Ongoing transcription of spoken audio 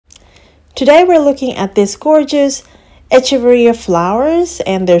Today we're looking at these gorgeous echeveria flowers,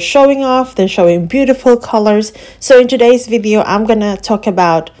 and they're showing off, they're showing beautiful colors. So in today's video, I'm gonna talk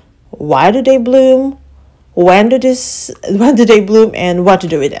about why do they bloom, when do they bloom, and what to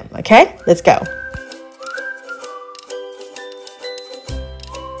do with them. Okay, let's go.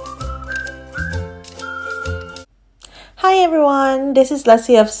 Hi everyone, this is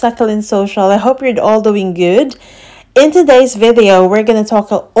Leslie of Succulent Social. I hope you're all doing good. In today's video, we're going to talk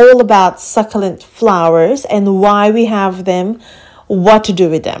all about succulent flowers and why we have them, what to do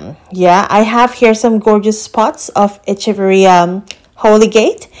with them. Yeah, I have here some gorgeous spots of echeveria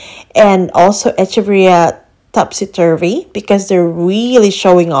holygate and also echeveria topsy-turvy because they're really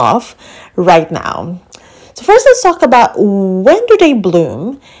showing off right now. So first, let's talk about when do they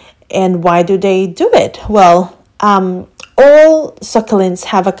bloom and why do they do it? Well, all succulents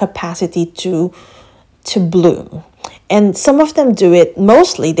have a capacity to bloom. And some of them do it,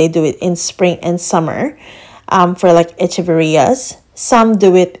 mostly they do it in spring and summer for like echeverias. Some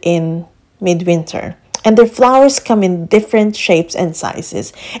do it in midwinter. And their flowers come in different shapes and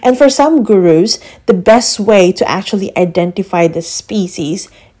sizes. And for some gurus, the best way to actually identify the species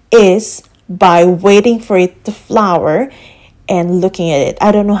is by waiting for it to flower and looking at it.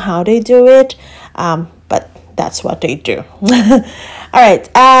 I don't know how they do it, but that's what they do. All right.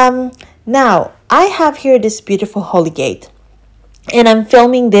 Now, I have here this beautiful holygate, and I'm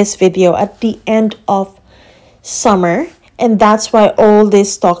filming this video at the end of summer, and that's why all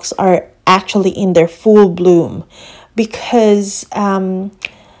these stalks are actually in their full bloom, because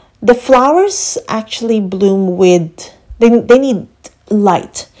the flowers actually bloom with, they need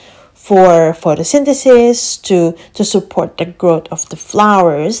light for photosynthesis to support the growth of the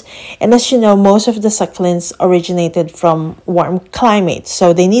flowers. And as you know, most of the succulents originated from warm climates,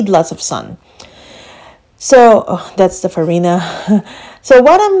 so they need lots of sun. So that's the farina. So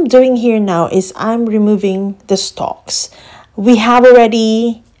what I'm doing here now is I'm removing the stalks. We have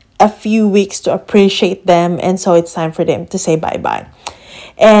already a few weeks to appreciate them, and so it's time for them to say bye-bye.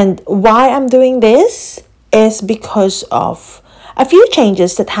 And why I'm doing this is because of a few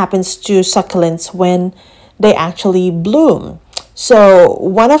changes that happens to succulents when they actually bloom. So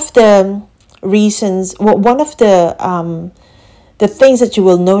one of the reasons, one of the things that you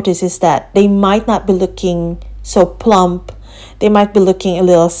will notice is that they might not be looking so plump. They might be looking a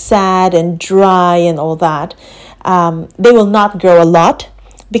little sad and dry and all that. They will not grow a lot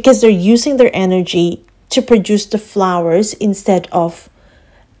because they're using their energy to produce the flowers instead of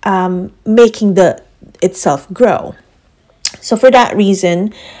making itself grow. So for that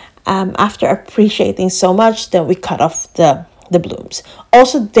reason, after appreciating so much, then we cut off the blooms.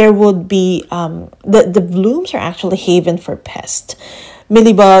 Also, there would be the blooms are actually haven for pests.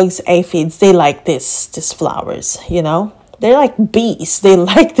 Mealybugs, aphids, they like these flowers, you know. They're like bees. They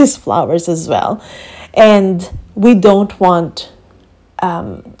like these flowers as well. And we don't want,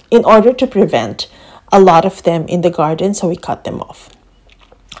 in order to prevent a lot of them in the garden, so we cut them off.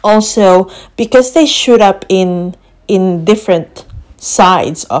 Also, because they shoot up in different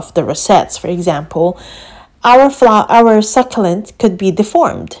sides of the rosettes, for example, our succulent could be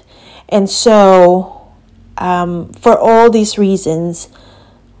deformed. And so for all these reasons,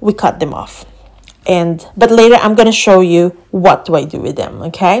 we cut them off. But later I'm going to show you what do I do with them,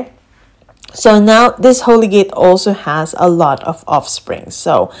 okay? So now this holygate also has a lot of offspring.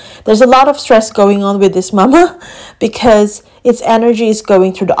 So there's a lot of stress going on with this mama because its energy is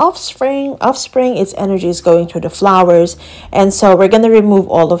going through the offspring, its energy is going through the flowers. And so we're going to remove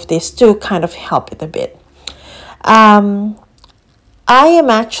all of this to kind of help it a bit. I am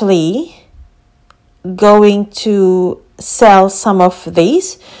actually going to sell some of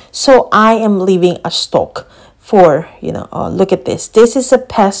these. So I am leaving a stock for, you know, look at this. This is a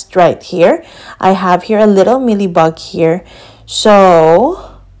pest right here. I have here a little mealybug here.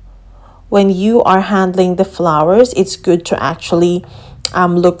 So when you are handling the flowers, it's good to actually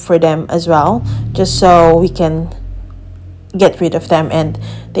look for them as well, just so we can get rid of them and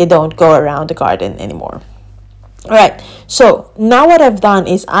they don't go around the garden anymore. All right, so now what I've done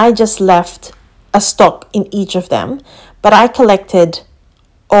is I just left a stalk in each of them, but I collected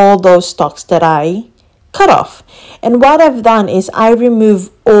all those stalks that I cut off. And what I've done is I remove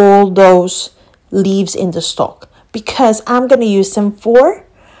all those leaves in the stalk because I'm going to use them for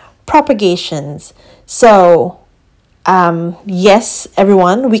propagations. So yes,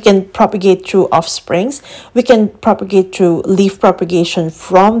 everyone, we can propagate through offsprings. We can propagate through leaf propagation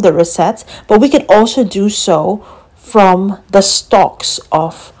from the rosettes, but we can also do so from the stalks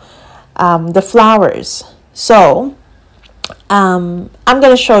of the flowers. So I'm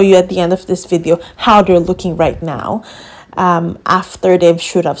going to show you at the end of this video how they're looking right now. after they've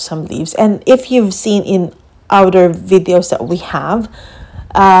shoot up some leaves. And if you've seen in other videos that we have,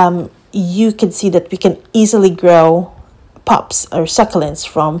 you can see that we can easily grow pups or succulents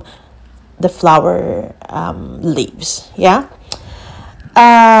from the flower leaves. Yeah.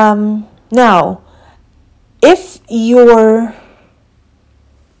 Now, if your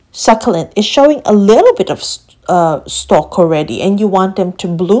succulent is showing a little bit of stalk already and you want them to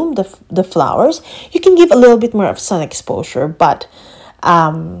bloom the flowers, you can give a little bit more of sun exposure, but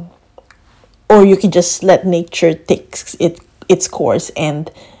or you can just let nature take its course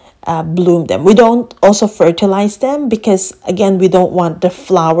and bloom them. We don't also fertilize them because, again, we don't want the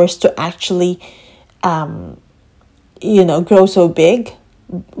flowers to actually grow so big.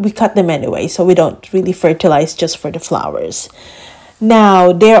 We cut them anyway, so we don't really fertilize just for the flowers.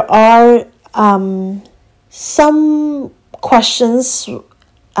 Now, there are some questions,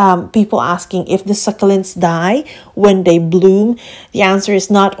 people asking if the succulents die when they bloom. The answer is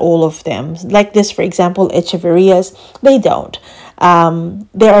not all of them. Like this, for example, echeverias, they don't.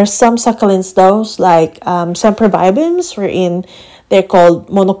 There are some succulents, those like sempervivums, wherein they're called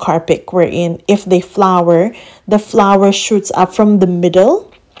monocarpic, wherein if they flower, the flower shoots up from the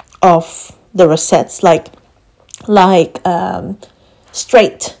middle of the rosettes, like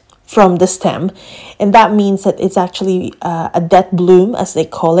straight from the stem, and that means that it's actually a death bloom, as they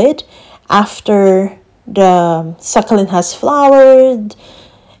call it. After the succulent has flowered,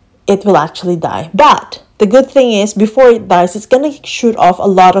 it will actually die. But the good thing is, before it dies, it's gonna shoot off a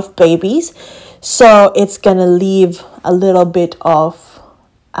lot of babies, so it's gonna leave a little bit of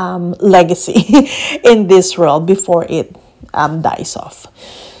legacy in this world before it dies off.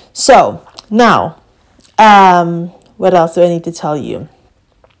 So now, what else do I need to tell you?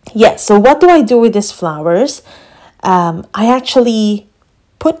 Yes, so what do I do with these flowers? I actually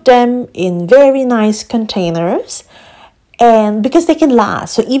put them in very nice containers, and because they can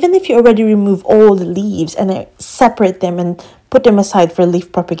last. So even if you already remove all the leaves and I separate them and put them aside for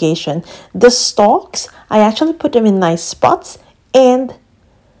leaf propagation, the stalks, I actually put them in nice spots and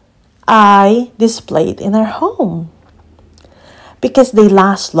I display it in our home because they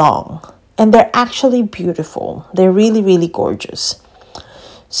last long and they're actually beautiful. They're really, really gorgeous.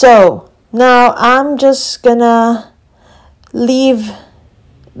 So now I'm just gonna leave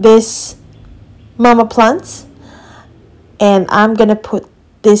this mama plants, and I'm gonna put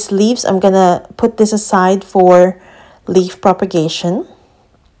these leaves, I'm gonna put this aside for leaf propagation.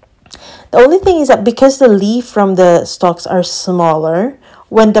 The only thing is that because the leaf from the stalks are smaller,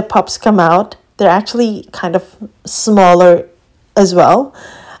 when the pups come out, they're actually kind of smaller as well,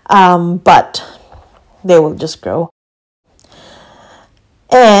 but they will just grow.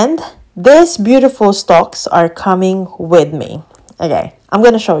 And these beautiful stalks are coming with me. Okay, I'm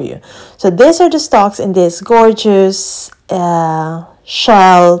going to show you. So these are the stalks in these gorgeous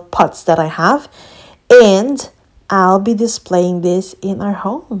shell pots that I have. And I'll be displaying this in our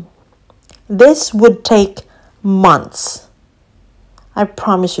home. This would take months. I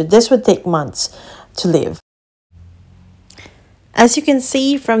promise you, this would take months to live. As you can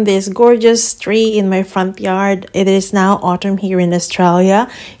see from this gorgeous tree in my front yard, it is now autumn here in Australia.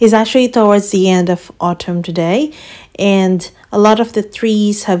 It's actually towards the end of autumn today, and a lot of the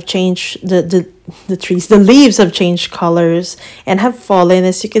trees have changed, the leaves have changed colors and have fallen.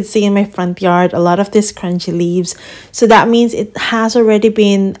 As you can see in my front yard, a lot of these crunchy leaves. So that means it has already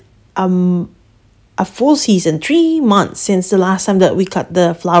been a full season, 3 months since the last time that we cut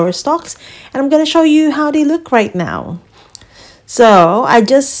the flower stalks, and I'm going to show you how they look right now. So I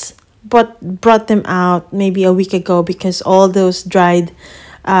just brought them out maybe a week ago because all those dried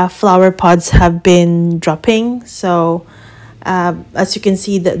flower pods have been dropping. So as you can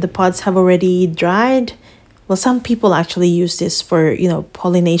see, the pods have already dried. Well, some people actually use this for,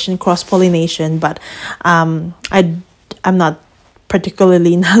 pollination, cross-pollination, but I'm not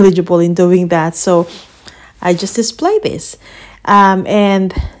particularly knowledgeable in doing that. So I just display this.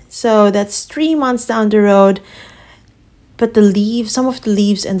 And so that's 3 months down the road. But the leaves, some of the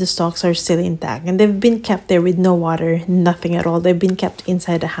leaves and the stalks are still intact. And they've been kept there with no water, nothing at all. They've been kept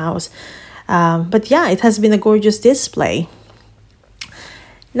inside the house. But yeah, it has been a gorgeous display.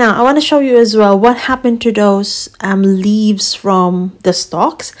 Now, I want to show you as well what happened to those leaves from the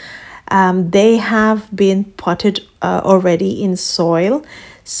stalks. They have been potted already in soil.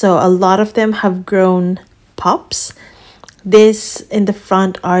 So a lot of them have grown pups. This in the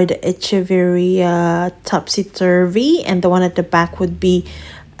front are the Echeveria topsy-turvy, and the one at the back would be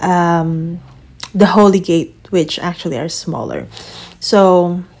the Holygate, which actually are smaller.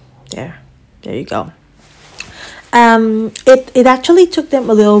 So there you go. It actually took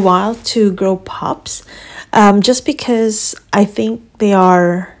them a little while to grow pups. just because I think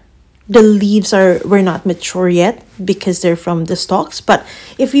the leaves were not mature yet because they're from the stalks. But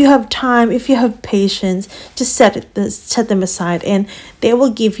if you have time, if you have patience, just set them aside and they will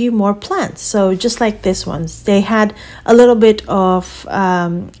give you more plants. So just like this ones, they had a little bit of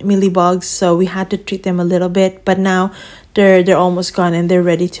mealybugs, so we had to treat them a little bit, but now they're almost gone and they're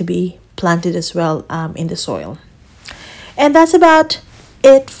ready to be planted as well in the soil. And that's about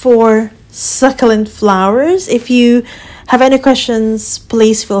it for succulent flowers. If you have any questions,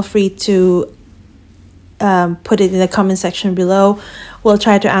 please feel free to put it in the comment section below. We'll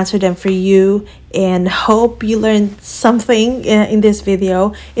try to answer them for you, and hope you learned something in this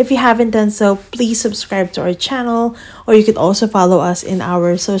video. If you haven't done so, please subscribe to our channel, or you could also follow us in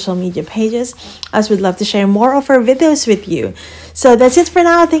our social media pages, as we'd love to share more of our videos with you. So that's it for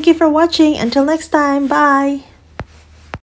now. Thank you for watching. Until next time, bye.